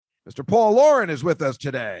Mr. Paul Lauren is with us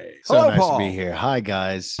today. So Hello, nice Paul. to be here. Hi,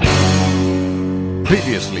 guys.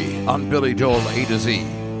 Previously on Billy Joel A to Z,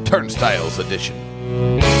 Turnstiles Edition.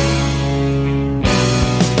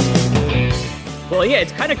 Well, yeah,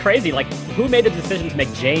 it's kind of crazy. Like, who made the decision to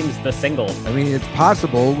make James the single? I mean, it's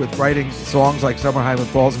possible with writing songs like Summer Highland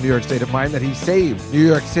Falls and New York State of Mind that he saved New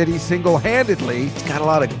York City single-handedly. It's got a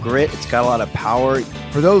lot of grit. It's got a lot of power.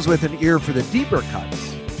 For those with an ear for the deeper cuts,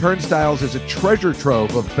 Turnstiles is a treasure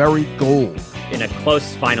trove of buried gold. In a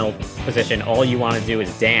close final position, All You Want to Do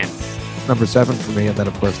Is Dance. Number 7 for me, and then,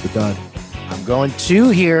 of course, The Dud. I'm going 2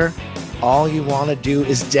 here. All You Want to Do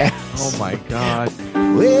Is Dance. Oh, my God.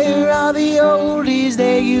 Where are the oldies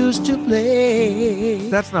they used to play?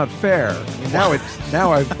 That's not fair. I mean,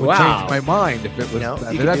 now I've Wow. changed my mind if it was No,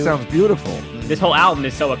 that. you can That do sounds beautiful. This whole album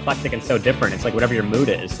is so eclectic and so different. It's like whatever your mood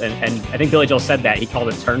is. And I think Billy Joel said that. He called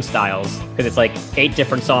it Turnstiles because it's like 8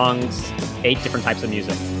 different songs, 8 different types of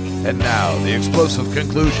music. And now, the explosive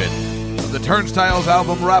conclusion of the Turnstiles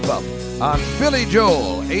album wrap-up on Billy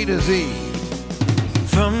Joel A to Z.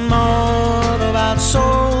 From all of our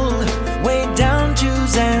soul, way down to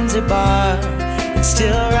Zanzibar, it's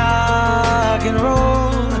still rock and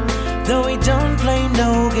roll, though we don't play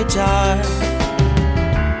no guitar.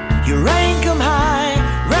 You rank 'em high,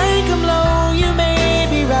 rank 'em low, you may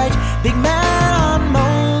be right. Big man on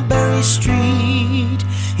Mulberry Street,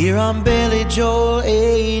 here on Billy Joel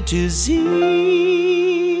A to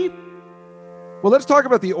Z. Well, let's talk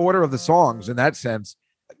about the order of the songs in that sense.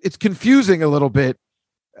 It's confusing a little bit.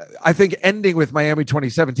 I think ending with Miami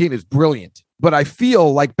 2017 is brilliant, but I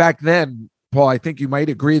feel like back then, Paul, I think you might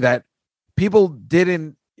agree that people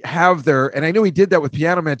didn't have their, and I know he did that with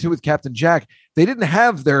Piano Man too, with Captain Jack. They didn't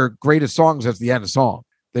have their greatest songs as the end of song.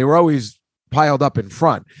 They were always piled up in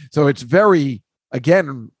front. So it's very,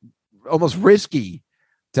 again, almost risky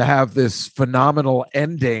to have this phenomenal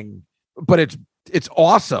ending, but it's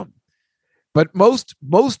awesome. But most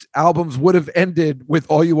albums would have ended with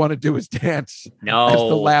All You Want to Do Is Dance as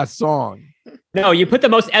the last song. No, you put the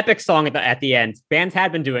most epic song at the end. Bands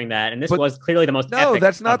had been doing that, and this was clearly the most epic. No,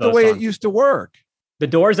 that's not the way it used to work. The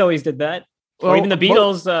Doors always did that. Or even the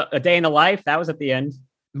Beatles, A Day in the Life, that was at the end.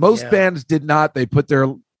 Most bands did not. They put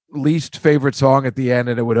their least favorite song at the end,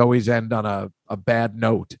 and it would always end on a bad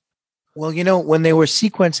note. Well, you know, when they were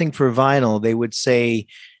sequencing for vinyl, they would say,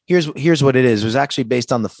 here's what it is. It was actually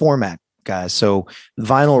based on the format, guys. So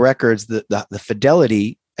vinyl records, the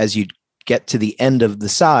fidelity as you get to the end of the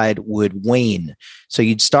side would wane. So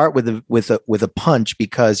you'd start with a punch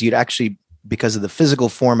because of the physical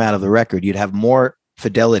format of the record, you'd have more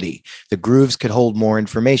fidelity. The grooves could hold more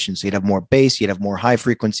information. So you'd have more bass, you'd have more high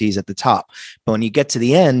frequencies at the top. But when you get to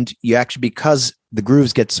the end, you actually, because the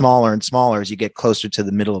grooves get smaller and smaller as you get closer to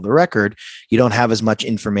the middle of the record, you don't have as much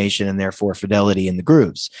information and therefore fidelity in the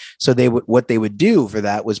grooves. So what they would do for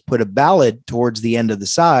that was put a ballad towards the end of the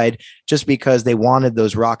side, just because they wanted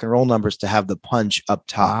those rock and roll numbers to have the punch up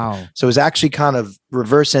top. Wow. So it was actually kind of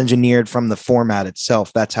reverse engineered from the format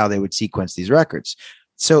itself. That's how they would sequence these records.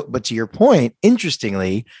 So, but to your point,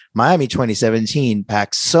 interestingly, Miami 2017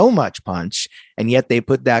 packs so much punch, and yet they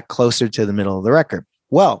put that closer to the middle of the record.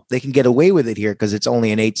 Well, they can get away with it here because it's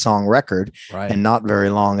only an 8-song record, right, and not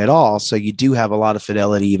very long at all. So you do have a lot of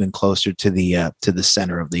fidelity even closer to the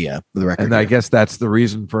center of the record. And I guess that's the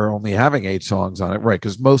reason for only having 8 songs on it, right?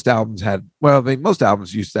 Because most albums most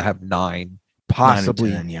albums used to have 9,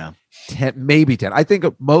 possibly 9 and 10, 10, maybe 10. I think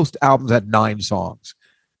most albums had 9 songs.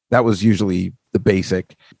 That was usually the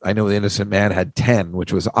basic. I know The Innocent Man had 10,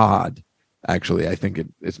 which was odd. Actually, I think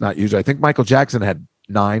it's not usual. I think Michael Jackson had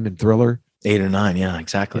 9 in Thriller. 8 or 9, yeah,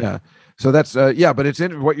 exactly. Yeah. So that's but it's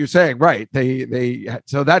in what you're saying, right?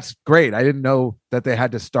 So that's great. I didn't know that they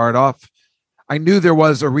had to start off. I knew there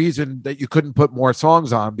was a reason that you couldn't put more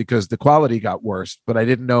songs on because the quality got worse, but I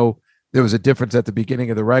didn't know there was a difference at the beginning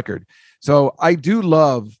of the record. So I do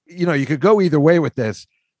love, you could go either way with this.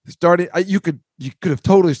 You could have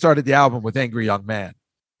totally started the album with Angry Young Man.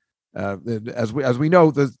 As we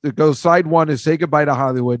know, it goes side 1 is Say Goodbye to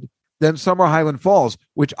Hollywood, then Summer Highland Falls,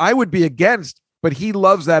 which I would be against, but he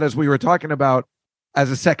loves that, as we were talking about, as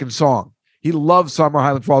a second song. He loves Summer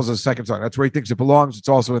Highland Falls as a second song. That's where he thinks it belongs. It's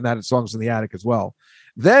also in that it's Songs in the Attic as well.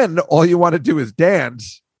 Then All You Want to Do Is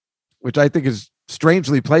Dance, which I think is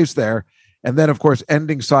strangely placed there. And then, of course,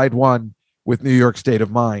 ending side 1 with New York State of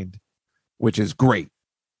Mind, which is great.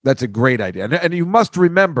 That's a great idea. And you must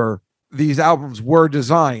remember, these albums were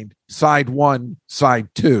designed side 1, side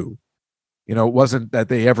 2. It wasn't that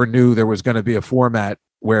they ever knew there was going to be a format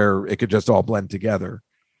where it could just all blend together.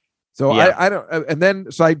 So yeah. I don't. And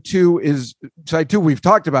then side two we've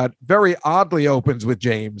talked about, very oddly opens with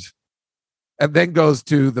James, and then goes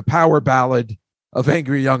to the power ballad of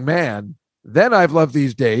Angry Young Man. Then I've Loved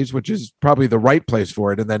These Days, which is probably the right place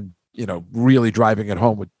for it. And then, really driving it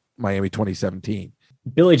home with Miami 2017.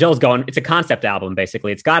 Billy Joel's going, it's a concept album,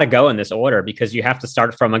 basically. It's got to go in this order because you have to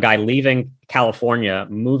start from a guy leaving California,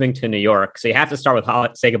 moving to New York. So you have to start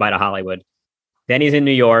with Say Goodbye to Hollywood. Then he's in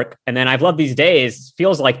New York. And then I've Loved These Days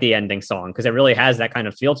feels like the ending song because it really has that kind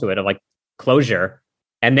of feel to it of like closure.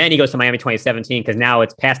 And then he goes to Miami 2017 because now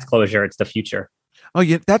it's past closure. It's the future. Oh,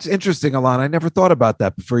 yeah, that's interesting, Alon. I never thought about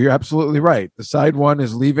that before. You're absolutely right. The side one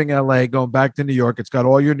is leaving LA, going back to New York. It's got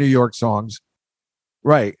all your New York songs.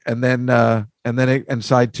 Right. And then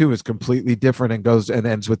side two is completely different and goes and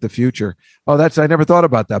ends with the future. Oh, I never thought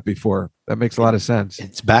about that before. That makes a lot of sense.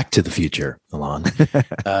 It's Back to the Future, Alon.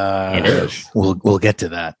 It is. We'll get to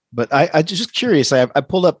that. But I just curious. I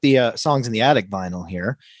pulled up the Songs in the Attic vinyl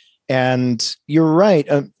here, and you're right.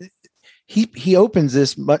 He opens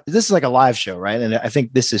this, but this is like a live show, right? And I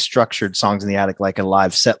think this is structured Songs in the Attic like a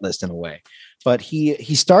live set list in a way. But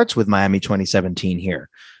he starts with Miami 2017 here.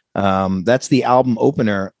 That's the album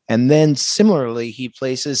opener. And then similarly, he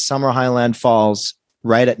places Summer Highland Falls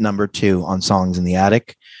right at number 2 on Songs in the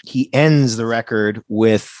Attic. He ends the record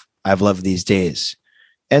with I've Loved These Days.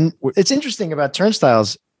 And it's interesting about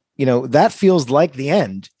Turnstiles, that feels like the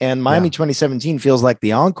end, and Miami 2017 feels like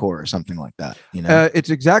the encore or something like that.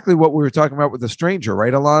 It's exactly what we were talking about with The Stranger,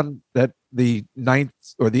 right, Alon? That the 9th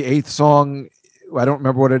or the 8th song, I don't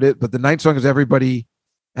remember what it is, but the 9th song is Everybody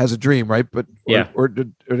Has a Dream, right? But or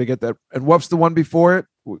to get that. And what's the one before it?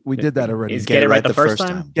 We did that already. Is Get It Right the first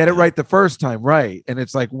time? Get It Right the first time, right? And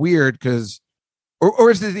it's like weird because,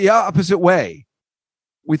 or is it the opposite way?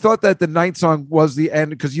 We thought that the 9th song was the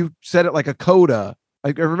end because you said it like a coda. I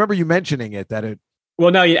remember you mentioning it that it. Well,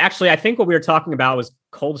 no, I think what we were talking about was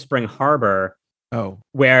Cold Spring Harbor. Oh,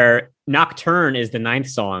 where Nocturne is the 9th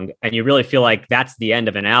song, and you really feel like that's the end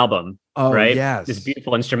of an album. Oh, right? Yes. This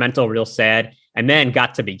beautiful instrumental, real sad. And then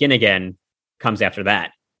Got to Begin Again comes after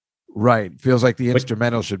that. Right. Feels like the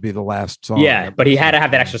instrumental should be the last song. Yeah, but he had to have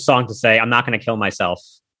that extra song to say, I'm not going to kill myself.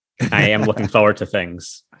 I am looking forward to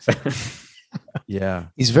things. Yeah.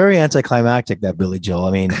 He's very anticlimactic, that Billy Joel.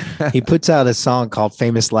 I mean, he puts out a song called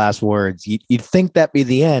Famous Last Words. You'd think that'd be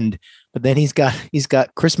the end, but then he's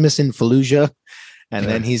got Christmas in Fallujah. And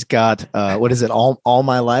then he's got, what is it? All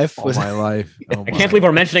My Life? All My Life. I can't believe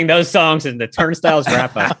we're mentioning those songs in the Turnstiles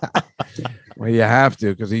wrap up. Well, you have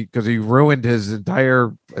to because he ruined his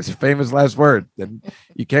famous last word. And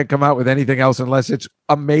you can't come out with anything else unless it's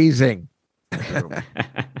amazing.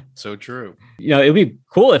 So true. It'd be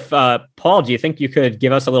cool if, Paul, do you think you could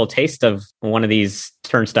give us a little taste of one of these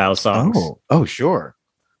Turnstile songs? Oh, sure.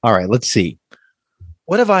 All right, let's see.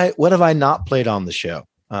 What have I not played on the show?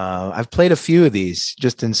 I've played a few of these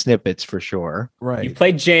just in snippets for sure. Right. You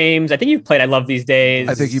played James. I think you played I Love These Days.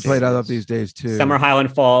 I think you played I Love These Days too. Summer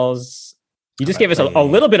Highland Falls. You just gave us a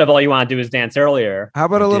little bit of All You Want to Do Is Dance earlier. How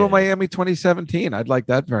about a little Miami 2017? I'd like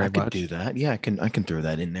that very much. I could do that. Yeah, I can throw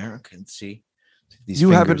that in there. I can see.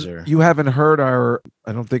 You haven't heard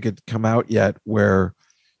I don't think it's come out yet, where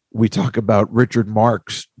we talk about Richard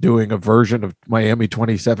Marx doing a version of Miami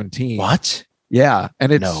 2017. What? Yeah,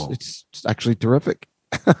 and it's actually terrific.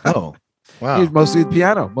 Oh, wow. He's mostly the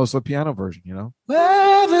piano version,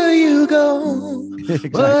 Wherever you go, Exactly.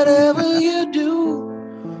 whatever you do,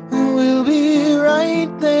 we'll be right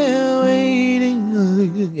there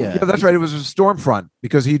waiting. Yeah, that's right. It was a Stormfront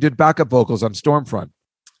because he did backup vocals on Stormfront.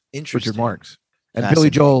 Interesting. Richard Marx. And Billy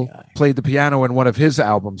Joel played the piano in one of his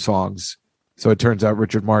album songs. So it turns out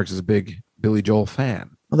Richard Marx is a big Billy Joel fan.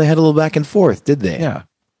 Well, they had a little back and forth, did they? Yeah.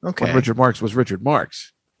 Okay. When Richard Marx was Richard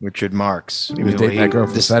Marx. Richard Marx. He was dating that girl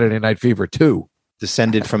from Saturday Night Fever too.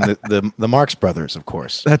 Descended from the Marx brothers, of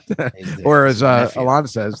course. Or as Alon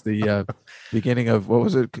says, the beginning of, what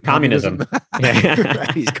was it? Communism.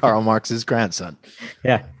 Right. He's Karl Marx's grandson.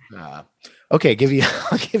 Yeah. Okay, I'll give you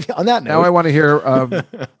on that note. Now I want to hear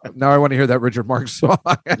that Richard Marx song.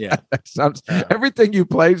 Yeah. That sounds everything you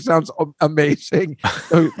play sounds amazing.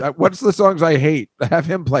 What's the songs I hate? Have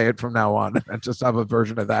him play it from now on and just have a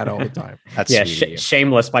version of that all the time. That's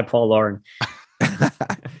Shameless by Paul Lauren.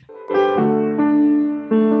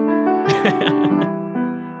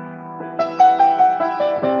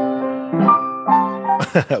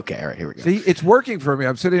 Okay, all right, here we go. See, it's working for me.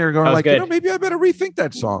 I'm sitting here going like, good. maybe I better rethink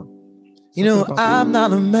that song. I'm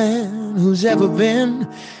not a man who's ever been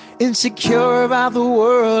insecure about the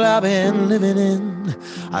world I've been living in.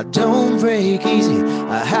 I don't break easy,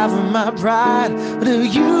 I have my pride, but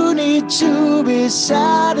if you need to be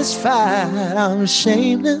satisfied, I'm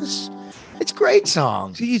shameless. It's a great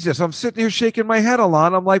song. Jesus, I'm sitting here shaking my head,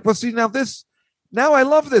 Alon. I'm like, well, see, now I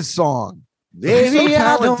love this song. Baby, So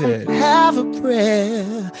I don't talented. have a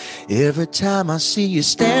prayer. Every time I see you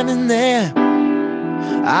standing there,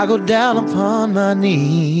 I go down upon my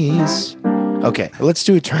knees. Okay, let's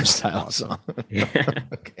do a Turnstile song. Okay.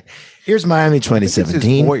 Here's Miami It's his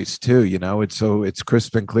 2017. voice too, it's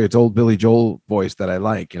crisp and clear. It's old Billy Joel voice that I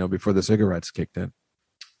like, before the cigarettes kicked in.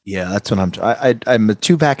 Yeah, that's what I'm a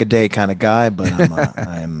 2-pack a day kind of guy, but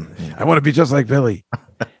I'm I want to be just like Billy.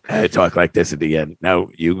 I talk like this at the end. Now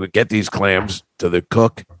you get these clams to the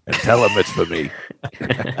cook and tell him it's for me.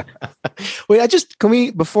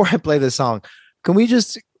 Wait, before I play this song,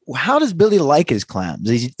 how does Billy like his clams?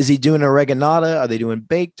 Is he doing oreganata? Are they doing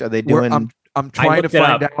baked? Are they doing? I'm trying to looked it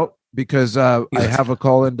find up. out because I have a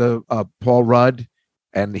call into Paul Rudd,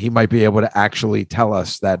 and he might be able to actually tell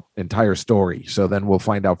us that entire story. So then we'll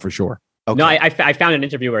find out for sure. Okay. No, I found an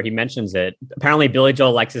interview where he mentions it. Apparently, Billy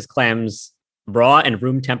Joel likes his clams raw and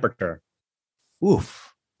room temperature.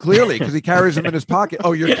 Oof. Clearly, because he carries them in his pocket.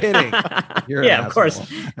 Oh, you're kidding. You're an Yeah, of course.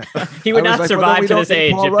 asshole. He would I was not like, survive we to don't this need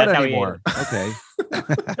age Paul if Rudd that's how he anymore. ate. Okay.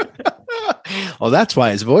 Oh, that's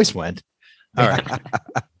why his voice went. All right.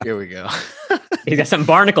 Here we go. He's got some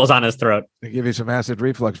barnacles on his throat. They give you some acid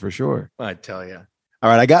reflux for sure. I tell you. All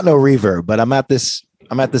right, I got no reverb, but I'm at this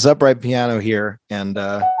upright piano here, and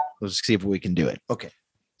let's see if we can do it. Okay.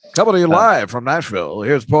 Coming to you live from Nashville.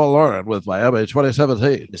 Here's Paul Lauren with Miami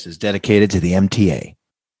 2017. This is dedicated to the MTA.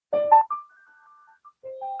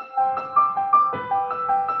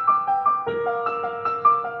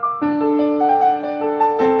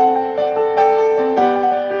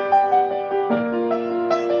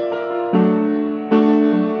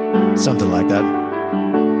 Something like that.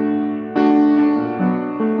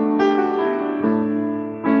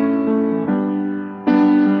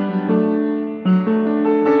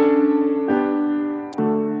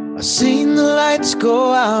 I seen the lights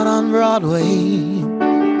go out on Broadway.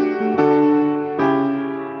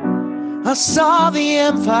 I saw the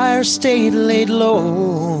Empire State laid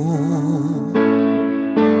low,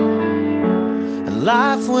 and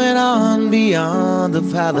life went on beyond the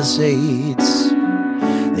Palisades.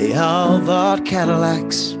 They all bought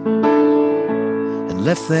Cadillacs and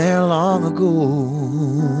left there long ago.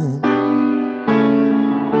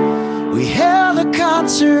 We held a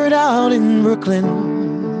concert out in Brooklyn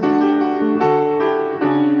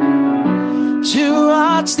to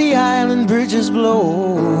watch the island bridges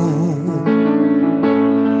blow.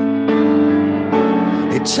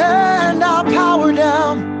 They turned our power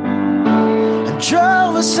down and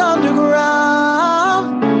drove us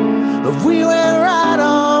underground, but we went right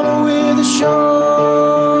on with the show.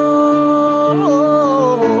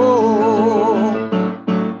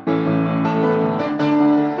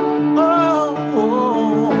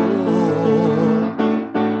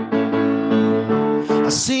 I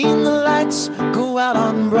seen the lights go out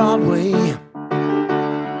on Broadway.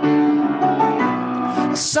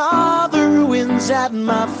 I saw the ruins at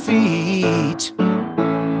my feet.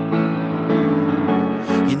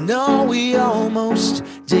 You know, we almost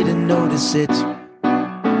didn't notice it.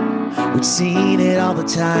 We'd seen it all the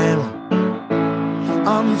time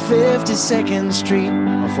on 52nd Street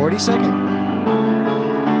or 42nd.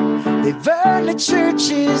 They burned the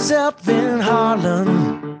churches up in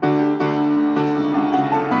Harlem,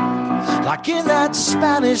 like in that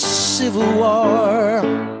Spanish Civil War.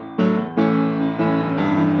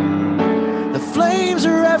 The flames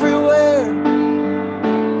are everywhere,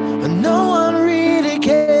 but no one really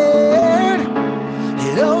cared.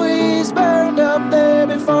 It always burned up there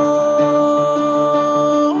before.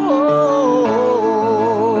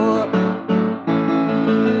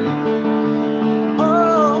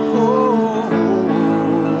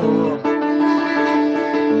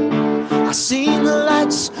 I seen the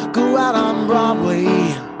lights go out on Broadway.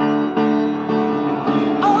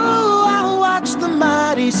 Oh, I watched the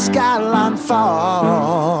mighty skyline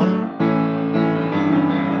fall.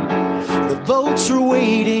 The boats were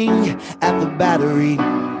waiting at the Battery.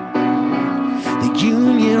 The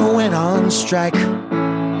union went on strike.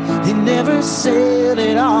 They never sailed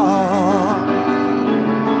at all.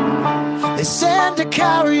 They sent a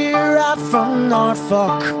carrier out from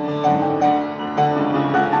Norfolk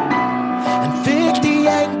and picked the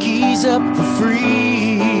Yankees up for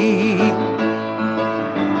free.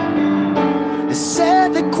 They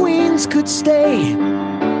said the Queens could stay.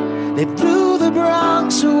 They blew the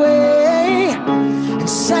Bronx away and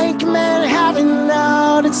sank Manhattan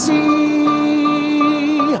out at sea.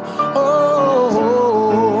 Oh,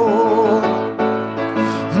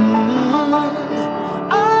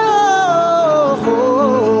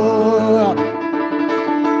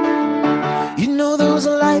 you know those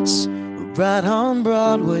lights were right on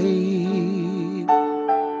Broadway.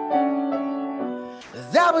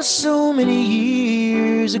 was so many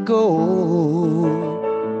years ago.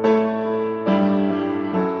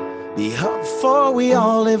 Before we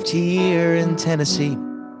all lived here in Tennessee.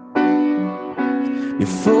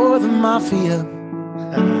 Before the mafia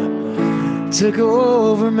took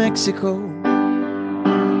over Mexico.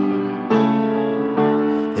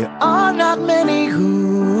 There are not many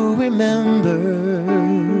who remember.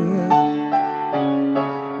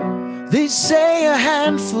 They say a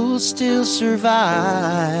handful still survive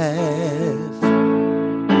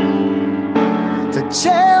to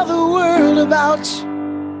tell the world about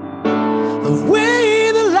the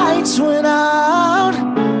way the lights went out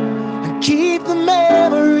and keep the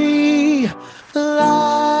memory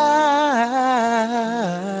alive.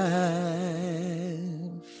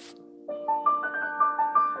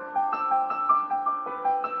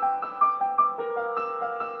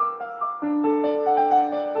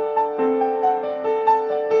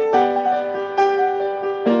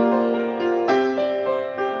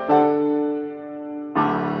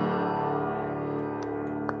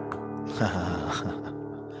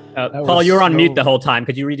 Paul, was you were on so- mute the whole time.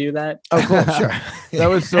 Could you redo that? Oh, cool. Sure. That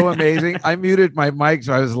was so amazing. I muted my mic,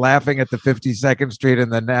 so I was laughing at the 52nd Street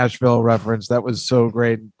and the Nashville reference. That was so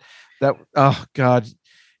great. That, oh God,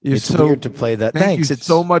 you're It's so weird to play that. Thank Thanks. you It's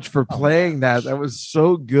so much for playing that. That was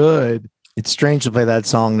so good. It's strange to play that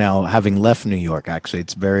song now, having left New York. Actually,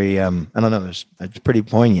 it's very I don't know. It's pretty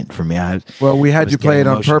poignant for me. Well, we had was you play it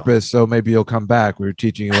getting on emotional. purpose, so maybe you'll come back. We were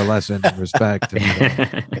teaching you a lesson in respect.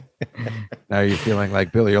 And, now you're feeling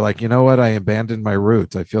like Billy. You're like, you know what? I abandoned my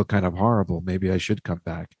roots. I feel kind of horrible. Maybe I should come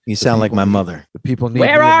back. You sound like my people- mother. The people need.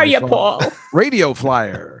 Where me in are my you, song. Paul? Radio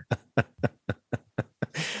Flyer.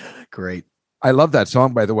 Great. I love that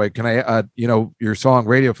song, by the way. Can I, your song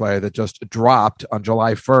Radio Flyer that just dropped on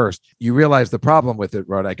July 1st. You realize the problem with it,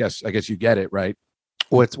 Rod? I guess you get it, right?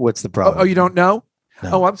 What's the problem? Oh, you don't know? No.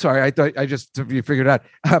 Oh, I'm sorry. I thought you figured it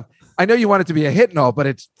out. I know you want it to be a hit and all, but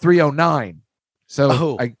it's 309. So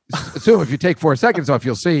Oh. I assume if you take 4 seconds off,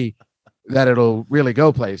 you'll see that it'll really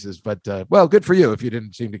go places. But well, good for you if you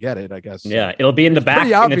didn't seem to get it, I guess. Yeah, it'll be in the back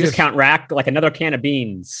pretty in the obvious. discount rack like another can of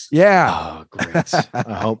beans. Yeah. Oh, great.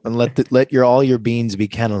 I hope and let all your beans be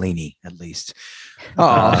cannellini at least.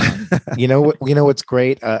 Oh, You know what? You know what's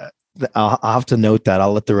great. I'll have to note that.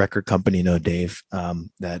 I'll let the record company know, Dave.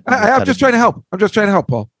 That I'm just trying to help. I'm just trying to help,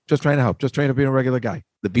 Paul. Just trying to help. Just trying to be a regular guy.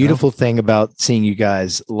 The beautiful thing about seeing you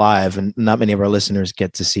guys live, and not many of our listeners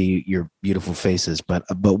get to see your beautiful faces, but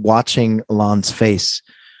watching Alon's face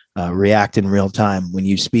react in real time when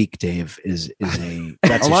you speak, Dave, is a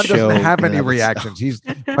that's Alon a show. doesn't have in and any of itself. reactions.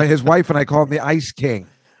 His wife and I call him the Ice King.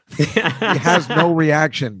 He has no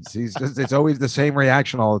reactions. It's always the same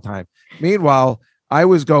reaction all the time. Meanwhile, I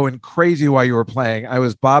was going crazy while you were playing. I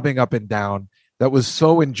was bobbing up and down. That was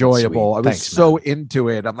so enjoyable. Sweet. I was Thanks, so man. into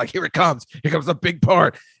it. I'm like, here it comes. Here comes the big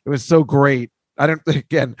part. It was so great. I think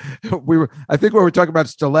when we were talking about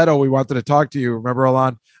Stiletto, we wanted to talk to you. Remember,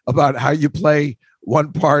 Alon, about how you play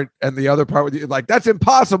one part and the other part with you. Like, that's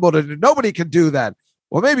impossible to do. Nobody can do that.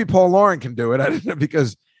 Well, maybe Paul Lauren can do it. I don't know,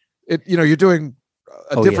 because you're doing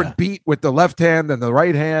a different beat with the left hand than the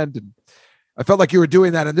right hand. And I felt like you were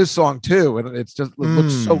doing that in this song too. And it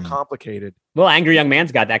looks so complicated. Well, Angry Young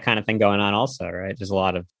Man's got that kind of thing going on also, right? There's a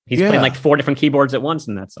lot of he's Yeah. playing like 4 different keyboards at once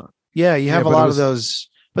in that song. Yeah, you have Yeah, a but lot it of those,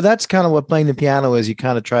 but that's kind of what playing the piano is. You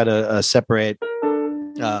kind of try to separate,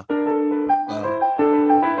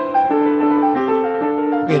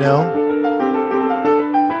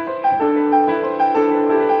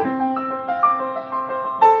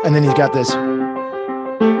 and then he's got this.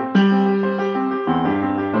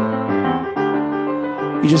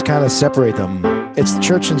 You just kind of separate them. It's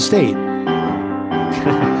church and state. Right?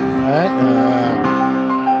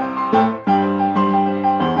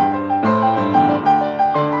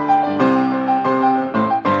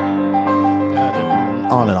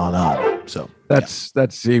 On and on and on. So That's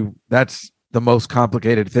the most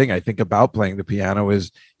complicated thing I think about playing the piano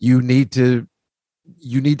is you need to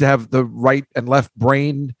have the right and left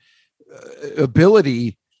brain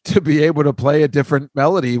ability to be able to play a different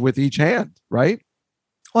melody with each hand, right?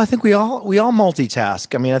 well, I think we all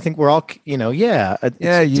multitask. I mean, I think we're all, yeah. It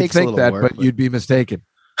You takes a think little that, work, but you'd be mistaken.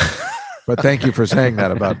 But thank you for saying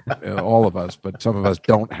that about all of us. But some of us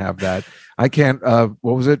don't have that. I can't.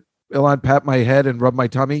 What was it? Elon, pat my head and rub my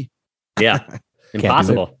tummy. Yeah.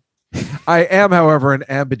 Impossible. I am, however, an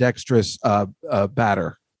ambidextrous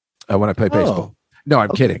batter when I play baseball. No,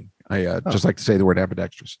 I'm kidding. I just like to say the word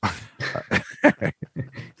ambidextrous.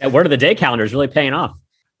 That word of the day calendar is really paying off.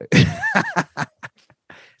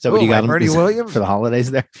 So what you got Bernie is it Williams for the holidays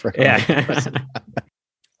there? Yeah.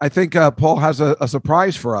 I think Paul has a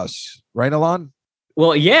surprise for us, right, Alon?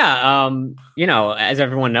 Well, yeah. As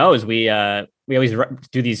everyone knows, we always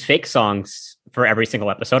do these fake songs for every single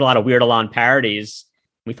episode. A lot of Weird Al parodies.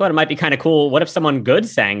 We thought it might be kind of cool. What if someone good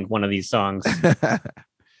sang one of these songs?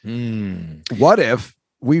 What if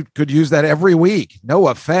we could use that every week? No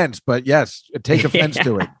offense, but yes, take offense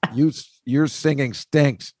to it. Your singing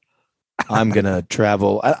stinks. I'm gonna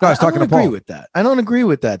travel. I was talking to agree Paul. with that. I don't agree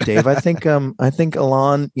with that, Dave. I think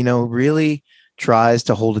Alon, really tries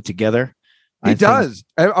to hold it together. He does.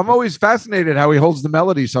 I'm always fascinated how he holds the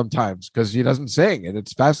melody sometimes because he doesn't sing, and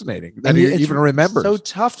it's fascinating that he even remembers. So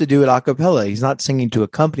tough to do it a cappella. He's not singing to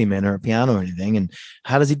accompaniment or a piano or anything. And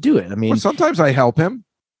how does he do it? I mean, well, sometimes I help him.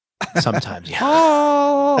 Sometimes, yeah.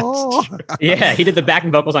 Oh, yeah, he did the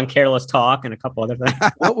backing vocals on "Careless Talk" and a couple other things.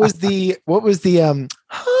 What was the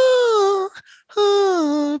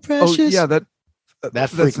precious? oh yeah, that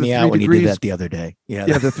freaked me out when you did that the other day. Yeah,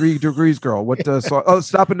 the 3 Degrees girl. What song? Oh,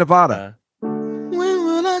 Stop in Nevada. When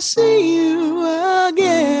will I see you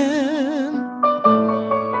again?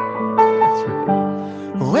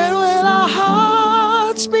 When will our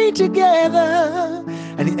hearts be together?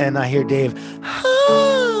 And I hear Dave.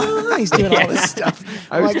 He's doing all this stuff.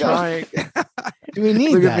 I was trying. Do we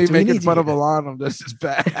need Look that? at me making fun of Alon. This is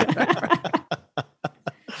bad.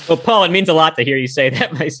 Well, Paul, it means a lot to hear you say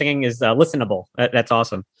that my singing is listenable. That's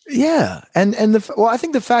awesome. Yeah, and I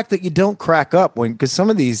think the fact that you don't crack up because some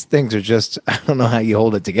of these things are just, I don't know how you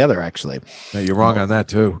hold it together. Actually, no, you're wrong on that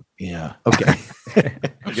too. Yeah. Okay.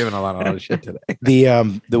 I'm giving a lot of shit today.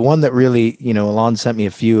 The one that really, Alon sent me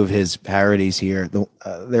a few of his parodies here.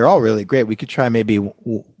 They're all really great. We could try maybe a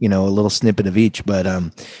little snippet of each, but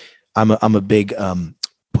I'm a big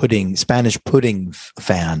Spanish pudding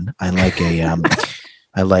fan.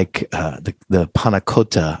 I like the panna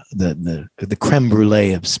cotta, the creme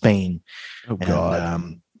brulee of Spain. Oh God.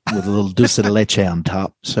 And, with a little dulce de leche on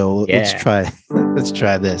top. So let's try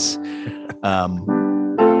this.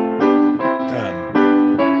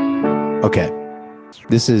 Okay.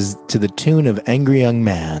 This is to the tune of Angry Young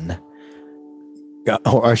Man.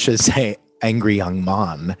 Or I should say Angry Young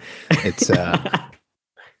Man. It's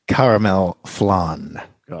Caramel Flan.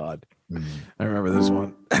 God. I remember this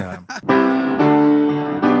one.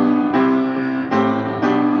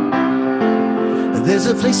 There's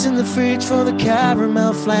a place in the fridge for the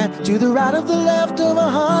caramel flan. To the right of the left of a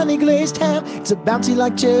honey glazed ham. It's a bouncy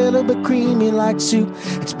like jello but creamy like soup.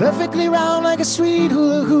 It's perfectly round like a sweet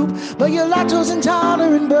hula hoop. But your lactose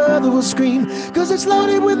intolerant brother will scream, cause it's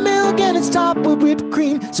loaded with milk and it's topped with whipped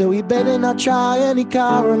cream. So he better not try any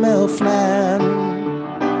caramel flan.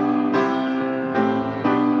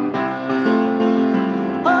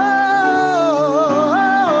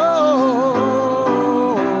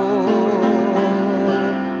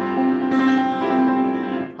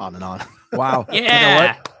 Wow. Yeah. You know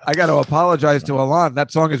what? I got to apologize to Alon.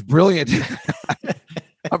 That song is brilliant.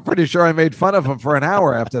 I'm pretty sure I made fun of him for an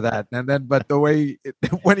hour after that. But the way,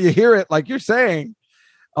 when you hear it, like you're saying,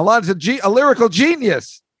 Alon's a lyrical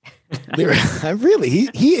genius. Really,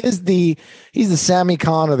 he's the Sammy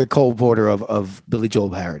Kahn or the Cole Porter of Billy Joel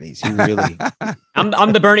parodies. He really.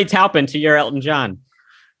 I'm the Bernie Taupin to your Elton John.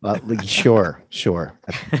 Sure.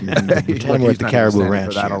 Pretend we're at the Caribou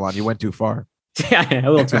Ranch. For that, Alon, you went too far. Yeah, a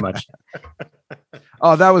little too much.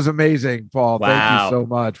 Oh, that was amazing, Paul. Wow. Thank you so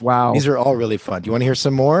much. Wow. These are all really fun. Do you want to hear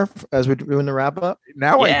some more as we're doing the wrap up?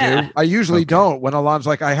 Now I do. I usually don't. When Alon's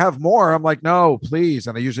like, I have more, I'm like, no, please.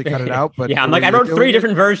 And I usually cut it out. But yeah, I'm like, I wrote 3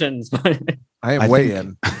 different versions. I am way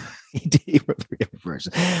in. He wrote 3 different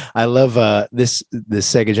versions. I love this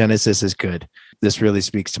Sega Genesis is good. This really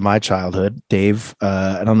speaks to my childhood. Dave,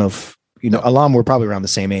 I don't know if, Alon, we're probably around the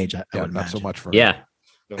same age. I would not so imagine. much for Yeah.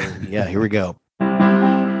 Yeah, here we go.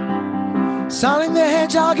 Sonic the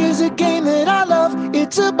Hedgehog is a game that I love.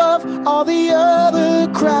 It's above all the other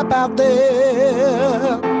crap out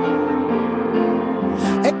there.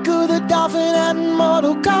 Echo the Dolphin and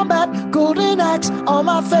Mortal Kombat, Golden Axe, all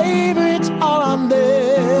my favorites are on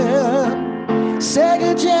there.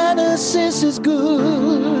 Sega Genesis is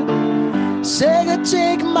good. Sega,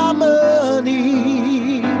 take my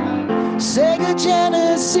money. Sega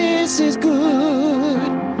Genesis is good.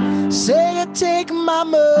 Sega, take my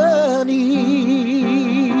money.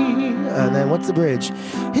 And then what's the bridge?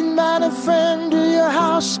 Invite a friend to your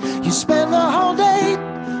house. You spend the whole day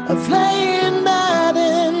playing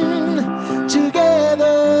Madden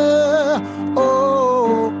together.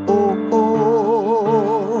 Oh, oh,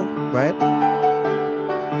 oh. Right?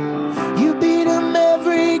 You beat him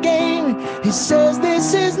every game. He says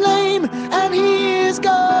this is lame, and he is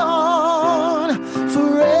gone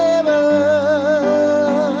forever.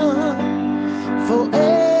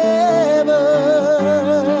 Forever.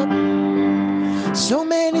 So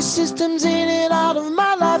many systems in and out of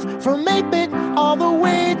my life, from 8-bit all the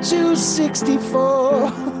way to 64.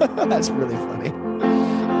 That's really funny.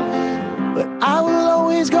 But I will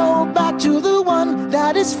always go back to the one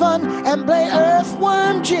that is fun and play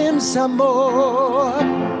Earthworm Jim some more.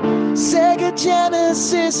 Sega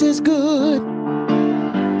Genesis is good.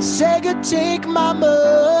 Sega, take my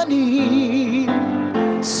money.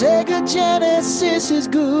 Sega Genesis is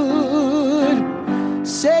good.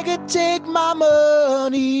 Sega, take my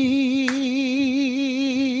money.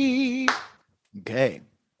 Okay.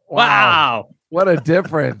 Wow. What a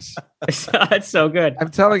difference. That's so good. I'm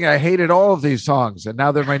telling you, I hated all of these songs, and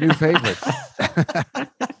now they're my new favorites.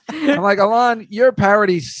 I'm like, Alon, your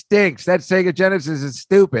parody stinks. That Sega Genesis is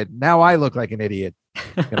stupid. Now I look like an idiot.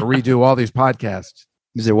 I'm going to redo all these podcasts.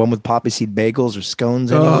 Is there one with poppy seed bagels or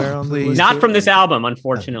scones anywhere on the please. list? Not here? from this album,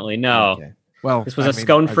 unfortunately. No. Okay. Well, This was a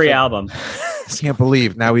scone-free album. I can't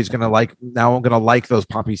believe now he's going to like, now I'm going to like those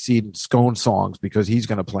poppy seed and scone songs because he's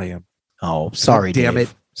going to play them. Oh, sorry, Damn Dave.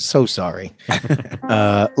 it. So sorry.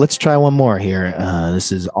 Let's try one more here.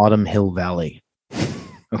 This is Autumn Hill Valley.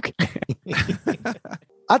 Okay.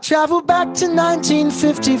 I traveled back to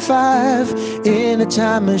 1955 in a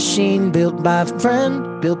time machine built by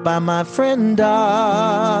my friend Doc.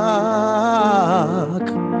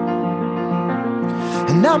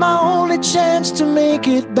 And now my only chance to make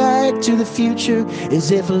it back to the future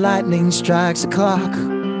is if lightning strikes the clock.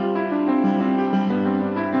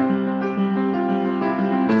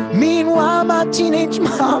 Meanwhile, my teenage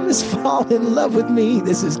mom has fallen in love with me.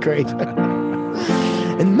 This is great.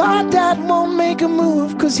 And my dad won't make a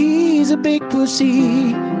move cause he's a big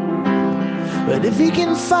pussy. But if he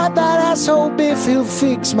can fight that asshole Biff, he'll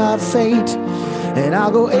fix my fate. And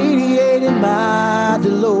I'll go 88 in my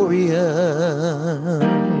DeLorean.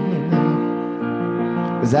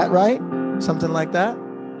 Is that right? Something like that?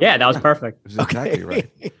 Yeah, that was perfect. This is exactly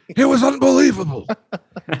right. It was unbelievable.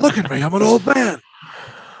 Look at me. I'm an old man.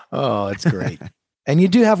 Oh, it's great. And you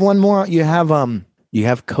do have one more. You have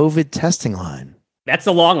COVID testing line. That's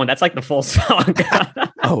the long one. That's like the full song.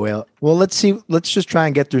 Oh, well, let's see. Let's just try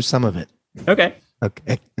and get through some of it. Okay.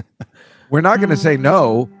 Okay. We're not going to say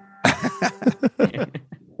no.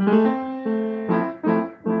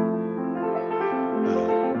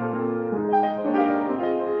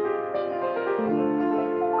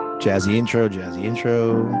 Jazzy intro. Love the jazzy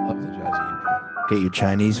intro. Get your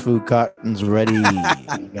Chinese food cartons ready. You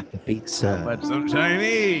got the pizza. But some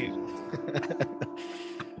Chinese.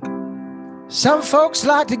 Some folks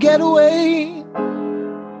like to get away,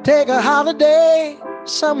 take a holiday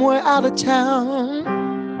somewhere out of town.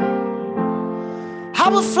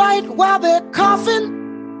 Have a flight while they're coughing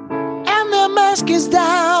and their mask is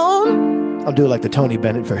down. I'll do it like the Tony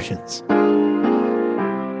Bennett versions.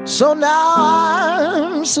 So now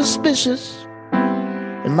I'm suspicious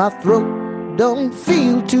and my throat don't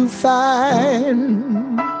feel too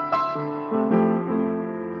fine.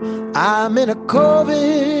 I'm in a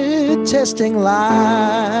COVID testing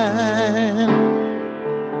line.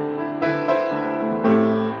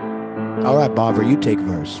 All right, Barbara, you take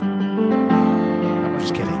verse. I'm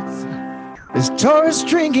just kidding. There's tourists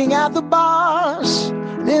drinking at the bars,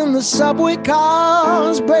 and in the subway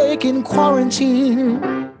cars, breaking quarantine.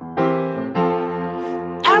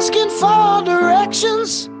 Asking for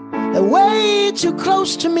directions, they're way too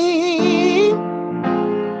close to me.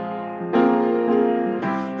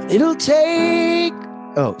 It'll take,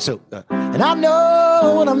 and I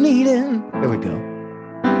know what I'm needing. There we go.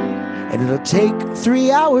 And it'll take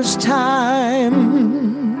 3 hours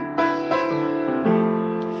time.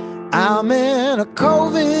 I'm in a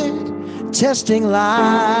COVID testing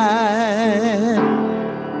line.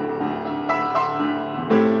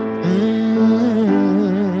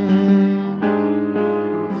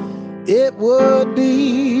 It would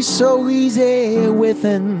be so easy with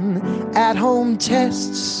an at-home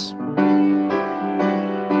tests.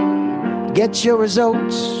 Get your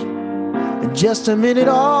results in just a minute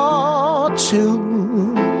or two.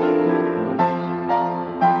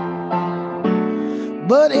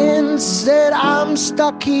 But instead I'm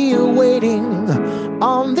stuck here waiting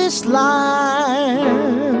on this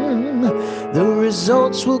line. The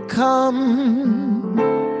results will come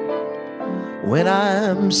when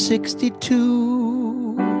I'm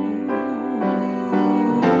 62.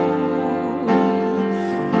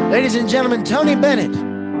 Ladies and gentlemen, Tony Bennett.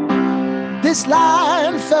 This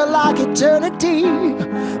line felt like eternity,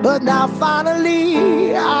 but now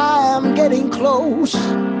finally I am getting close.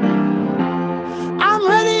 I'm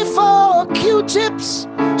ready for Q-tips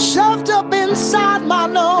shoved up inside my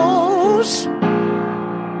nose.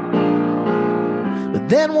 But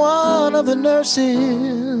then one of the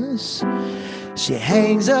nurses she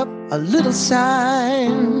hangs up a little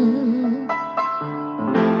sign.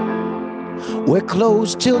 We're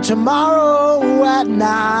closed till tomorrow at 9.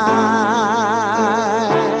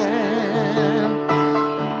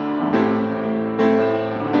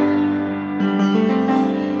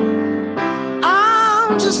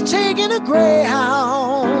 I'm just taking a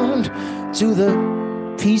Greyhound to the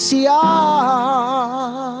PCR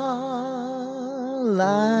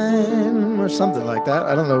line or something like that.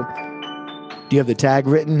 I don't know. Do you have the tag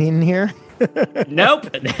written in here? Nope.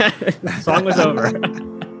 Song was over.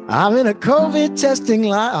 I'm in a COVID testing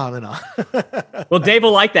line. Oh, no. Well, Dave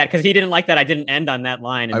will like that because he didn't like that I didn't end on that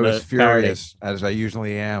line. I was furious, as I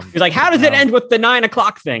usually am. He's like, how does it end with the 9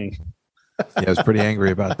 o'clock thing? Yeah, I was pretty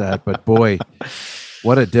angry about that. But boy,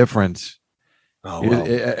 what a difference. Oh, well.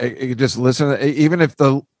 You just listen, even if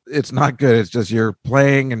it's not good, it's just you're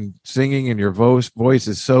playing and singing and your voice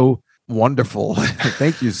is so wonderful.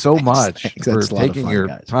 Thank you so much for taking your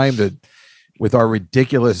time with our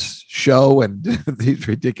ridiculous show and these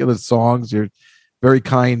ridiculous songs. You're very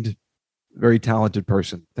kind, very talented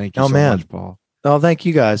person. Thank you so much, Paul. Oh, thank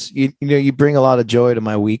you guys. You know, you bring a lot of joy to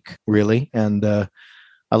my week, really. And I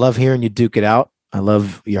love hearing you duke it out. I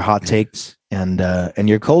love your hot takes and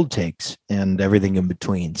your cold takes and everything in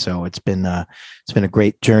between. So it's been a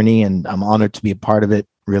great journey, and I'm honored to be a part of it,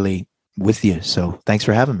 really, with you. So thanks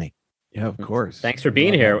for having me. Yeah, of course. Thanks for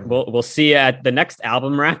being here. We'll see you at the next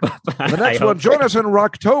album wrap up. The next one, join us in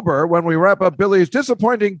October when we wrap up Billy's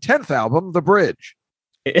disappointing 10th album, The Bridge.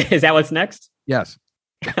 Is that what's next? Yes.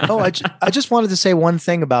 Oh, I just wanted to say one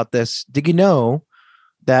thing about this. Did you know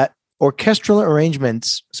that orchestral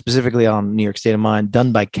arrangements, specifically on New York State of Mind,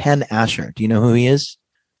 done by Ken Asher? Do you know who he is?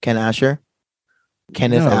 Ken Asher?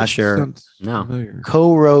 Kenneth Asher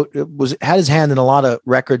co-wrote, had his hand in a lot of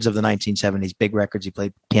records of the 1970s, big records. He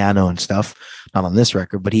played piano and stuff, not on this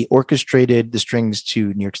record, but he orchestrated the strings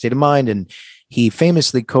to New York State of Mind, and he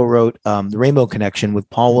famously co-wrote the Rainbow Connection with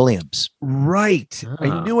Paul Williams. Right.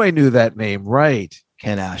 I knew that name. Right.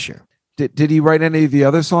 Ken Asher. Did he write any of the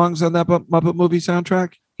other songs on that Muppet movie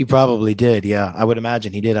soundtrack? He probably did. Yeah, I would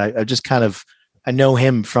imagine he did. I just kind of, I know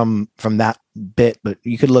him from that bit, but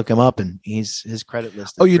you could look him up and his credit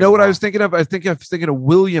list. Oh, you know what I was thinking of? I was thinking of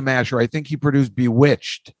William Asher. I think he produced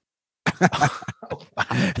Bewitched. A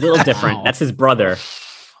little different. That's his brother.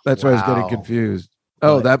 That's why I was getting confused.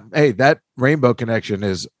 Oh, that Rainbow Connection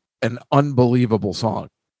is an unbelievable song.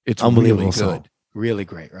 It's unbelievable really good. Song. Really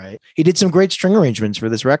great, right? He did some great string arrangements for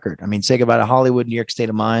this record. I mean, Say Goodbye to Hollywood, New York State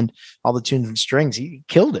of Mind, all the tunes and strings. He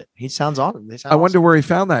killed it. He sounds awesome. I wonder where he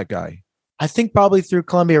found that guy. I think probably through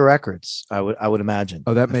Columbia Records. I would imagine.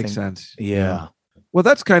 Oh, that makes sense. Yeah. Well,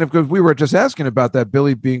 that's kind of good. We were just asking about that.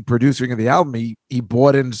 Billy being producing of the album. He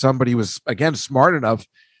brought in somebody who was, again, smart enough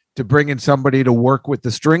to bring in somebody to work with the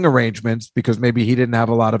string arrangements because maybe he didn't have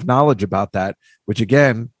a lot of knowledge about that, which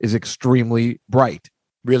again is extremely bright.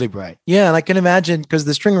 Really bright. Yeah. And I can imagine, because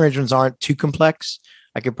the string arrangements aren't too complex,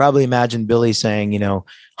 I could probably imagine Billy saying,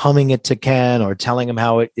 humming it to Ken or telling him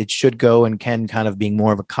how it should go, and Ken kind of being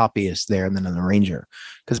more of a copyist there than an arranger.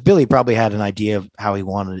 Because Billy probably had an idea of how he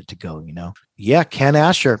wanted it to go, Yeah, Ken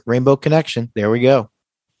Asher, Rainbow Connection. There we go.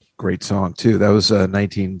 Great song, too. That was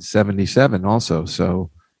 1977 also.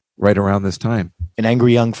 So right around this time. An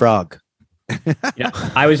Angry Young Frog. Yeah,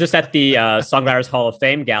 I was just at the Songwriters Hall of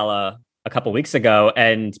Fame gala a couple weeks ago,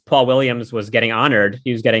 and Paul Williams was getting honored.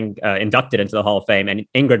 He was getting inducted into the Hall of Fame, and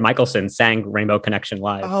Ingrid Michaelson sang Rainbow Connection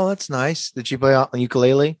live. Oh, that's nice. Did she play on the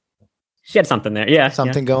ukulele? She had something there. Yeah.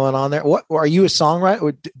 Something going on there. What, are you a songwriter,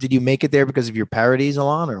 or did you make it there because of your parodies,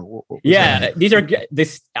 Alon? Or what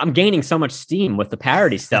I'm gaining so much steam with the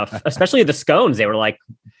parody stuff, especially the Scones. They were like,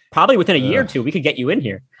 probably within a year or two, we could get you in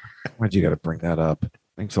here. Why'd you got to bring that up?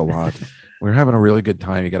 Thanks a lot. We're having a really good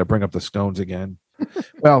time. You got to bring up the Scones again.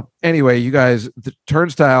 Well, anyway, you guys, the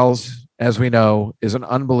Turnstiles, as we know, is an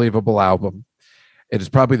unbelievable album. It is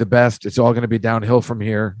probably the best. It's all going to be downhill from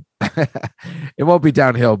here. It won't be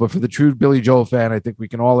downhill, but for the true Billy Joel fan, I think we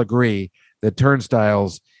can all agree that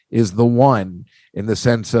Turnstiles is the one, in the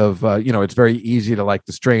sense of, it's very easy to like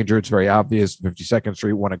The Stranger. It's very obvious. 52nd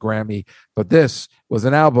Street won a Grammy, but this was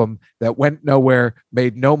an album that went nowhere,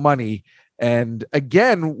 made no money. And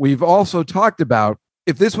again, we've also talked about,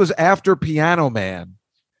 if this was after Piano Man,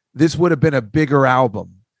 this would have been a bigger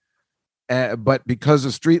album. But because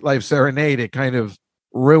of Street Life Serenade, it kind of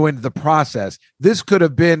ruined the process. This could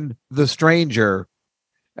have been The Stranger,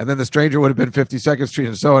 and then The Stranger would have been 52nd Street,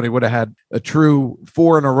 and so on. He would have had a true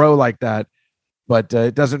 4 in a row like that. But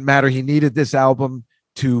it doesn't matter. He needed this album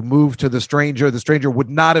to move to The Stranger. The Stranger would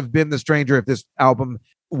not have been The Stranger if this album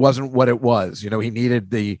wasn't what it was. He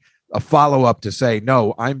needed a follow-up to say,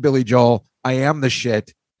 no, I'm Billy Joel. I am the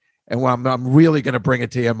shit. And I'm really going to bring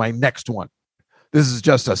it to you in my next one. This is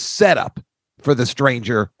just a setup for The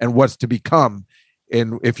Stranger and what's to become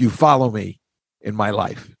if you follow me in my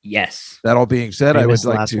life. Yes. That all being said, Famous I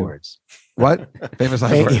would like last to. words. What? Famous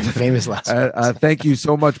last words. Famous last words. Thank you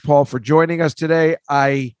so much, Paul, for joining us today.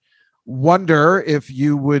 I wonder if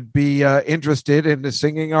you would be interested in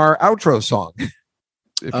singing our outro song.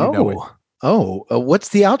 If you know it. What's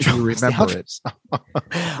the outro? You remember it?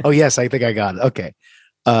 Oh, yes, I think I got it. Okay.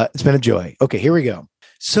 It's been a joy. Okay, here we go.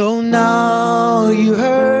 So now you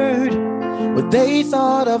heard what they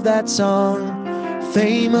thought of that song.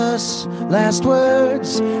 Famous last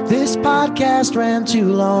words. This podcast ran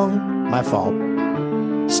too long. My fault.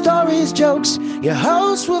 Stories, jokes, your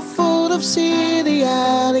hosts were full of silly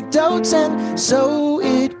anecdotes, and so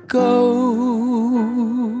it goes.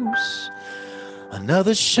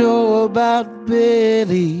 Another show about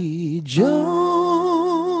Billy Joel.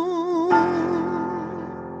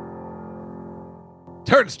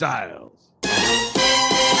 Turnstiles.